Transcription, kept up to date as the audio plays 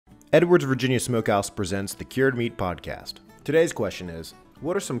Edwards Virginia Smokehouse presents the Cured Meat Podcast. Today's question is,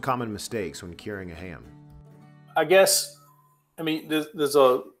 what are some common mistakes when curing a ham? I guess, there's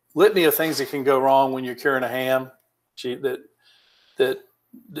a litany of things that can go wrong when you're curing a ham. That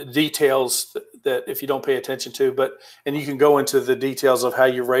the details that if you don't pay attention to, and you can go into the details of how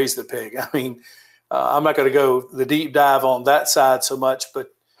you raise the pig. I'm not going to go the deep dive on that side so much, but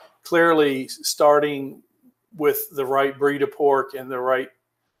clearly starting with the right breed of pork and the right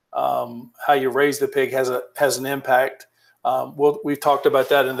how you raise the pig has an impact. We've talked about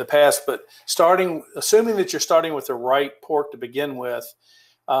that in the past, but assuming that you're starting with the right pork to begin with,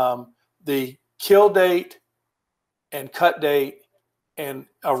 the kill date and cut date and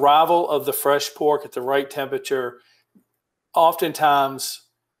arrival of the fresh pork at the right temperature, oftentimes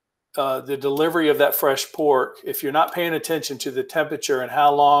the delivery of that fresh pork, if you're not paying attention to the temperature and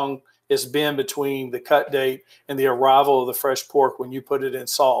how long it's been between the cut date and the arrival of the fresh pork when you put it in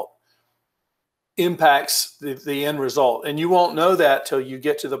salt, impacts the end result. And you won't know that till you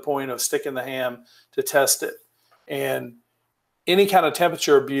get to the point of sticking the ham to test it. And any kind of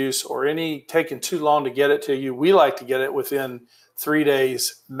temperature abuse or any taking too long to get it to you, we like to get it within 3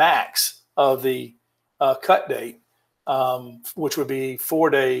 days max of the cut date, which would be 4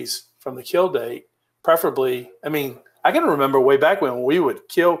 days from the kill date. Preferably, I can remember way back when we would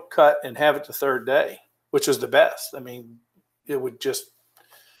kill, cut, and have it the third day, which was the best. It would just,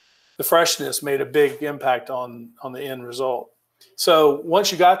 the freshness made a big impact on the end result. So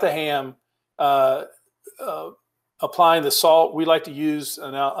once you got the ham, applying the salt, we like to use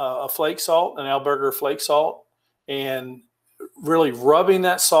a flake salt, an Alberger flake salt, and really rubbing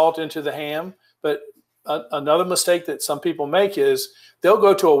that salt into the ham. But another mistake that some people make is they'll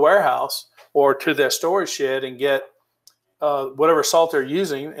go to a warehouse or to their storage shed and get whatever salt they're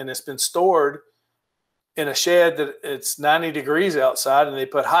using, and it's been stored in a shed that it's 90 degrees outside, and they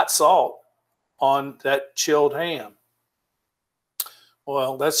put hot salt on that chilled ham.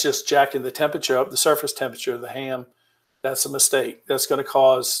 Well, that's just jacking the temperature up, the surface temperature of the ham. That's a mistake. That's going to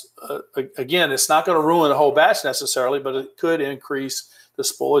cause, again, it's not going to ruin the whole batch necessarily, but it could increase the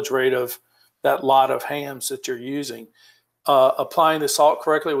spoilage rate of that lot of hams that you're using. Applying the salt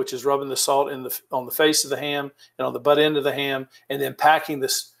correctly, which is rubbing the salt on the face of the ham and on the butt end of the ham, and then packing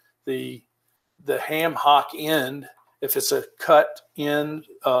the ham hock end, if it's a cut end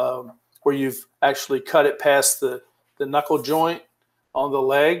where you've actually cut it past the knuckle joint on the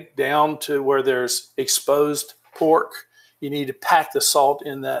leg down to where there's exposed pork, you need to pack the salt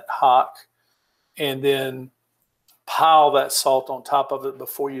in that hock and then pile that salt on top of it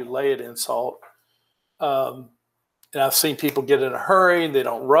before you lay it in salt. And I've seen people get in a hurry and they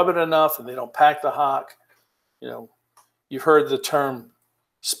don't rub it enough and they don't pack the hock. You've heard the term,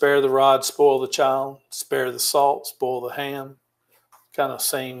 spare the rod, spoil the child, spare the salt, spoil the ham. Kind of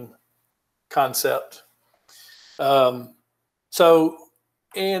same concept. And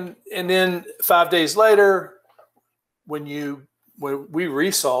then 5 days later, when we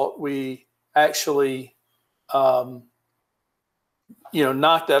resalt, we actually knock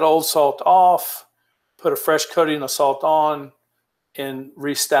that old salt off, put a fresh coating of salt on, and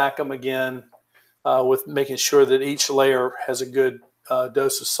restack them again with making sure that each layer has a good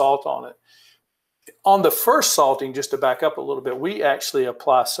dose of salt on it. On the first salting, just to back up a little bit, we actually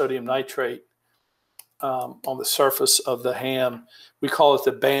apply sodium nitrate on the surface of the ham. We call it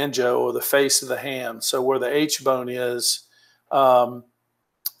the banjo, or the face of the ham. So where the H-bone is, the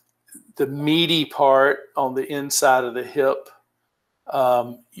meaty part on the inside of the hip,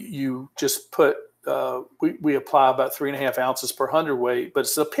 you just put, we apply about 3.5 ounces per hundredweight, but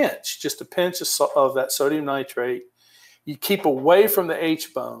it's a pinch, just a pinch of that sodium nitrate. You keep away from the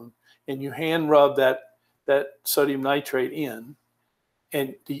H-bone and you hand rub that sodium nitrate in,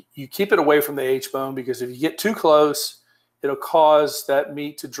 and you keep it away from the H-bone, because if you get too close, it'll cause that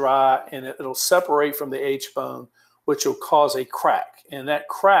meat to dry and it'll separate from the H-bone, which will cause a crack. And that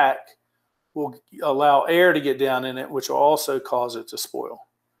crack will allow air to get down in it, which will also cause it to spoil.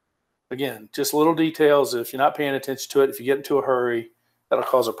 Again, just little details. If you're not paying attention to it, if you get into a hurry, that'll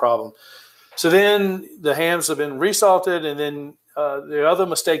cause a problem. So then the hams have been resalted, and then the other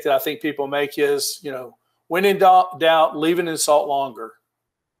mistake that I think people make is, when in doubt, leave it in salt longer,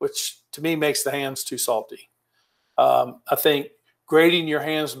 which to me makes the hams too salty. I think grading your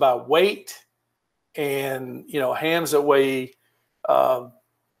hams by weight, and hams that weigh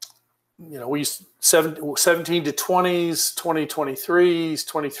we use 17 to 20s, 20 23s,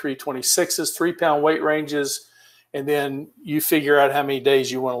 23 26s, 3-pound weight ranges, and then you figure out how many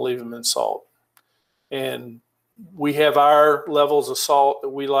days you want to leave them in salt. And we have our levels of salt that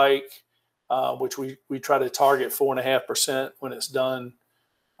we like, which we try to target 4.5% when it's done.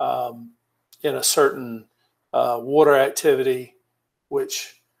 in a certain water activity,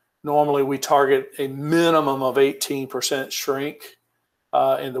 which normally we target a minimum of 18% shrink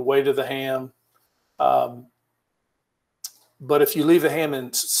in the weight of the ham. But if you leave the ham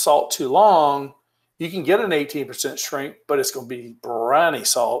in salt too long, you can get an 18% shrink, but it's going to be briny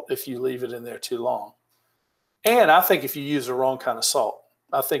salt if you leave it in there too long. And I think if you use the wrong kind of salt,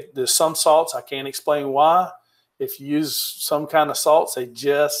 I think there's some salts, I can't explain why. If you use some kind of salts, they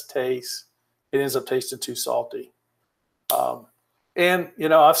just taste, it ends up tasting too salty. And, you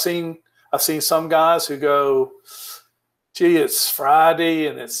know, I've seen some guys who go, gee, it's Friday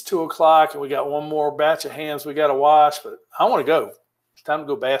and it's 2 o'clock and we got one more batch of hams we got to wash, but I want to go. It's time to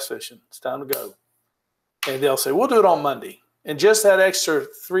go bass fishing. It's time to go. And they'll say, we'll do it on Monday. And just that extra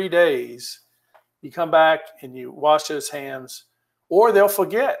 3 days, you come back and you wash those hams, or they'll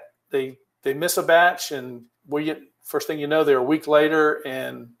forget. They miss a batch, and first thing you know, they're a week later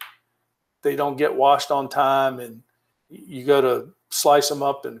and they don't get washed on time, and you go to slice them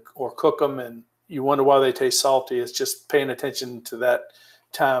up or cook them, and you wonder why they taste salty. It's just paying attention to that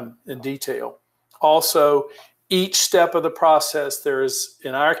time in detail. Also, each step of the process,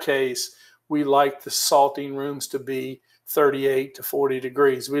 in our case, we like the salting rooms to be 38 to 40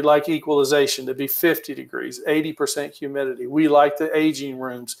 degrees. We like equalization to be 50 degrees, 80% humidity. We like the aging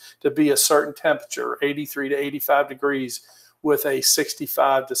rooms to be a certain temperature, 83 to 85 degrees with a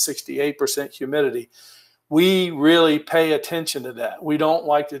 65 to 68% humidity. We really pay attention to that. We don't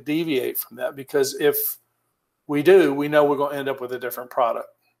like to deviate from that, because if we do, we know we're going to end up with a different product.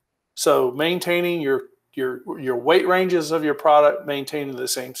 So maintaining your weight ranges of your product, maintaining the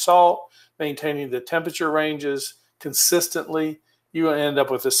same salt, maintaining the temperature ranges consistently, you're going to end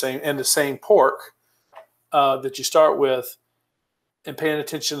up with the same pork that you start with, and paying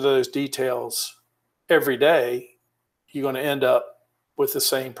attention to those details every day, you're going to end up with the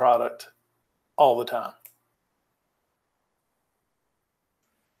same product all the time.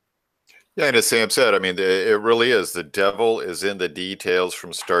 Yeah, and as Sam said, I mean, it really is. The devil is in the details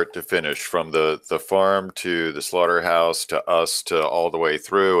from start to finish, from the farm to the slaughterhouse to us to all the way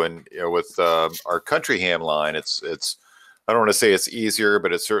through. And you know, with our country ham line, it's I don't want to say it's easier,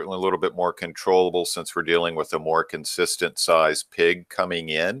 but it's certainly a little bit more controllable since we're dealing with a more consistent size pig coming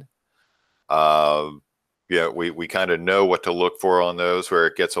in. Yeah, we kind of know what to look for on those. Where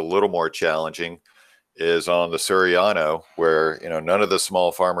it gets a little more challenging is on the Suriano, where, you know, none of the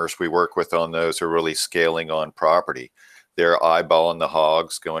small farmers we work with on those are really scaling on property. They're eyeballing the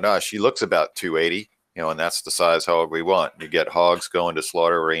hogs going, she looks about 280, you know, and that's the size hog we want. You get hogs going to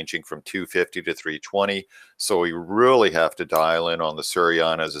slaughter ranging from 250 to 320. So we really have to dial in on the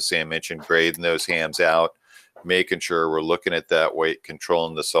Surianos, as Sam mentioned, grading those hams out, making sure we're looking at that weight,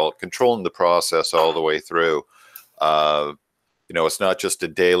 controlling the salt, controlling the process all the way through. You know, it's not just a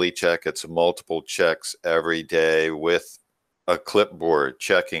daily check, it's multiple checks every day with a clipboard,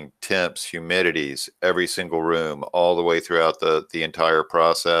 checking temps, humidities, every single room, all the way throughout the entire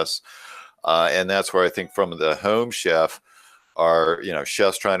process. And that's where I think from the home chef, you know,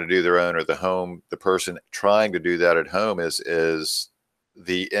 chefs trying to do their own, or the person trying to do that at home is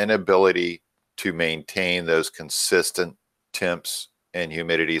the inability to maintain those consistent temps and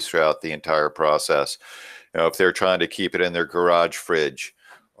humidities throughout the entire process. You know, if they're trying to keep it in their garage fridge,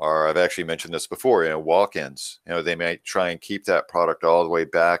 or I've actually mentioned this before, you know, walk-ins, you know, they might try and keep that product all the way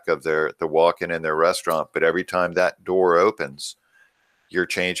back of the walk-in in their restaurant. But every time that door opens, you're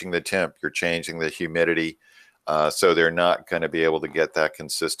changing the temp, you're changing the humidity. So they're not going to be able to get that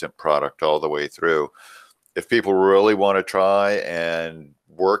consistent product all the way through. If people really want to try and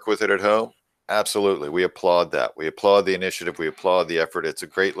work with it at home, absolutely. We applaud that. We applaud the initiative. We applaud the effort. It's a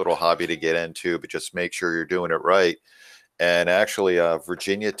great little hobby to get into, but just make sure you're doing it right. And actually,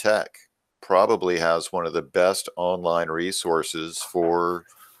 Virginia Tech probably has one of the best online resources for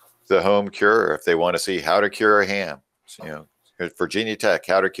the home cure. If they want to see how to cure a ham, you know, Virginia Tech,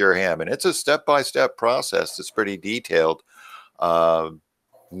 how to cure a ham. And it's a step-by-step process. It's pretty detailed.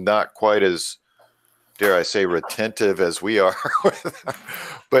 Not quite as, dare I say, retentive as we are,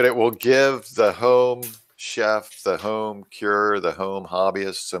 but it will give the home chef, the home cure, the home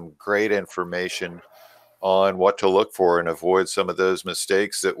hobbyist some great information on what to look for and avoid some of those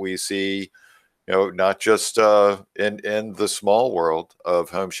mistakes that we see, you know, not just in the small world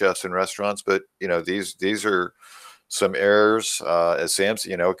of home chefs and restaurants, but, you know, these are some errors, as Sam said,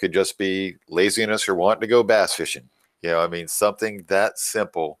 you know, it could just be laziness or wanting to go bass fishing. You know, I mean, something that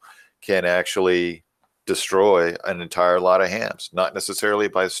simple can actually destroy an entire lot of hams, not necessarily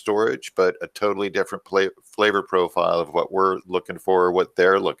by storage, but a totally different flavor profile of what we're looking for, or what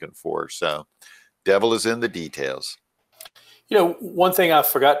they're looking for. So devil is in the details. One thing I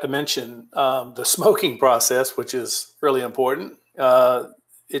forgot to mention, the smoking process, which is really important.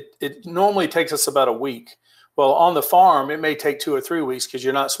 It normally takes us about a week. Well, on the farm, it may take 2 or 3 weeks because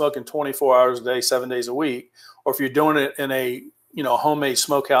you're not smoking 24 hours a day, 7 days a week. Or if you're doing it in a homemade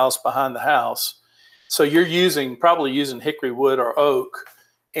smokehouse behind the house, so you're probably using hickory wood or oak.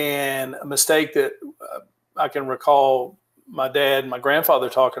 And a mistake that I can recall my dad and my grandfather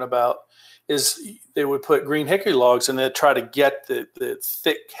talking about is they would put green hickory logs and they'd try to get the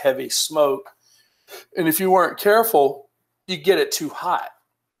thick, heavy smoke. And if you weren't careful, you get it too hot.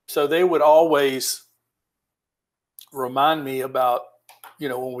 So they would always remind me about,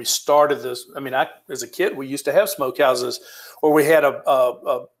 when we started this. I mean, as a kid, we used to have smokehouses where we had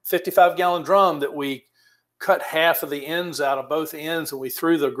a 55-gallon drum that we cut half of the ends out of both ends, and we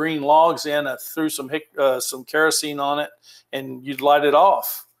threw the green logs in, threw some kerosene on it, and you'd light it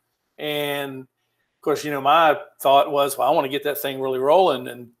off. And of course, my thought was, well, I want to get that thing really rolling.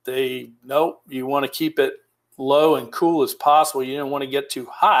 And nope, you want to keep it low and cool as possible. You didn't want to get too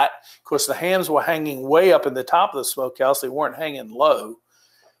hot. Of course, the hams were hanging way up in the top of the smokehouse. They weren't hanging low,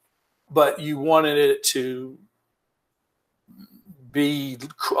 but you wanted it to be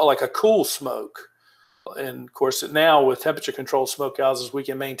like a cool smoke. And of course, now with temperature controlled smokehouses, we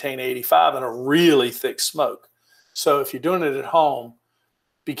can maintain 85 and a really thick smoke. So if you're doing it at home,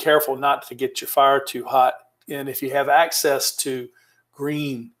 be careful not to get your fire too hot. And if you have access to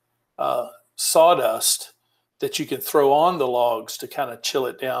green sawdust that you can throw on the logs to kind of chill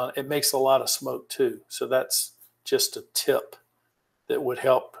it down, it makes a lot of smoke too. So that's just a tip that would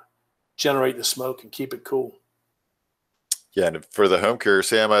help generate the smoke and keep it cool. Yeah, and for the home cure,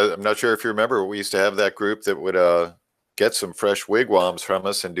 Sam, I'm not sure if you remember, we used to have that group that would get some fresh wigwams from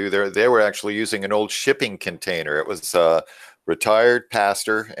us and they were actually using an old shipping container. It was a retired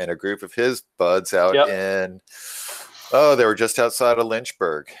pastor and a group of his buds out they were just outside of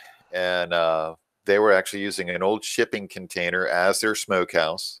Lynchburg. And they were actually using an old shipping container as their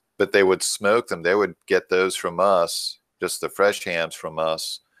smokehouse, but they would smoke them. They would get those from us, just the fresh hams from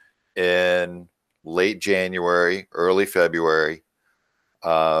us, in late January, early February,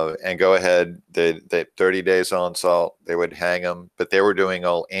 and go ahead. They 30 days on salt. They would hang them, but they were doing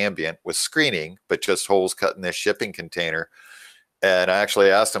all ambient with screening, but just holes cut in this shipping container. And I actually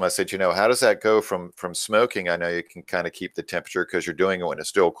asked him, I said, how does that go from smoking? I know you can kind of keep the temperature because you're doing it when it's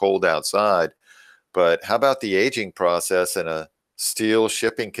still cold outside, but how about the aging process in a steel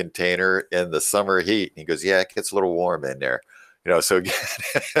shipping container in the summer heat? And he goes, yeah, it gets a little warm in there. So again,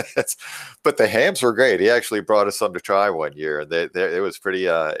 but the hams were great. He actually brought us some to try one year, and it was pretty.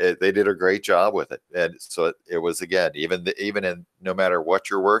 They did a great job with it, and so it was, again, even in no matter what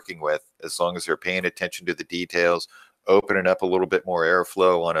you're working with, as long as you're paying attention to the details, opening up a little bit more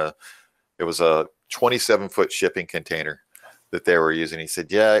airflow it was a 27-foot shipping container that they were using. He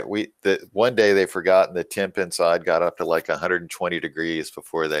said, yeah, one day they forgot, and the temp inside got up to like 120 degrees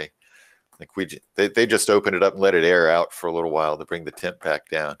before they just opened it up and let it air out for a little while to bring the temp back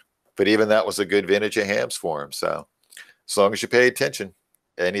down. But even that was a good vintage of hams for him. So as long as you pay attention,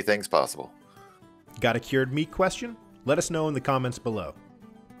 anything's possible. Got a cured meat question? Let us know in the comments below.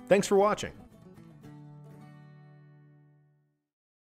 Thanks for watching.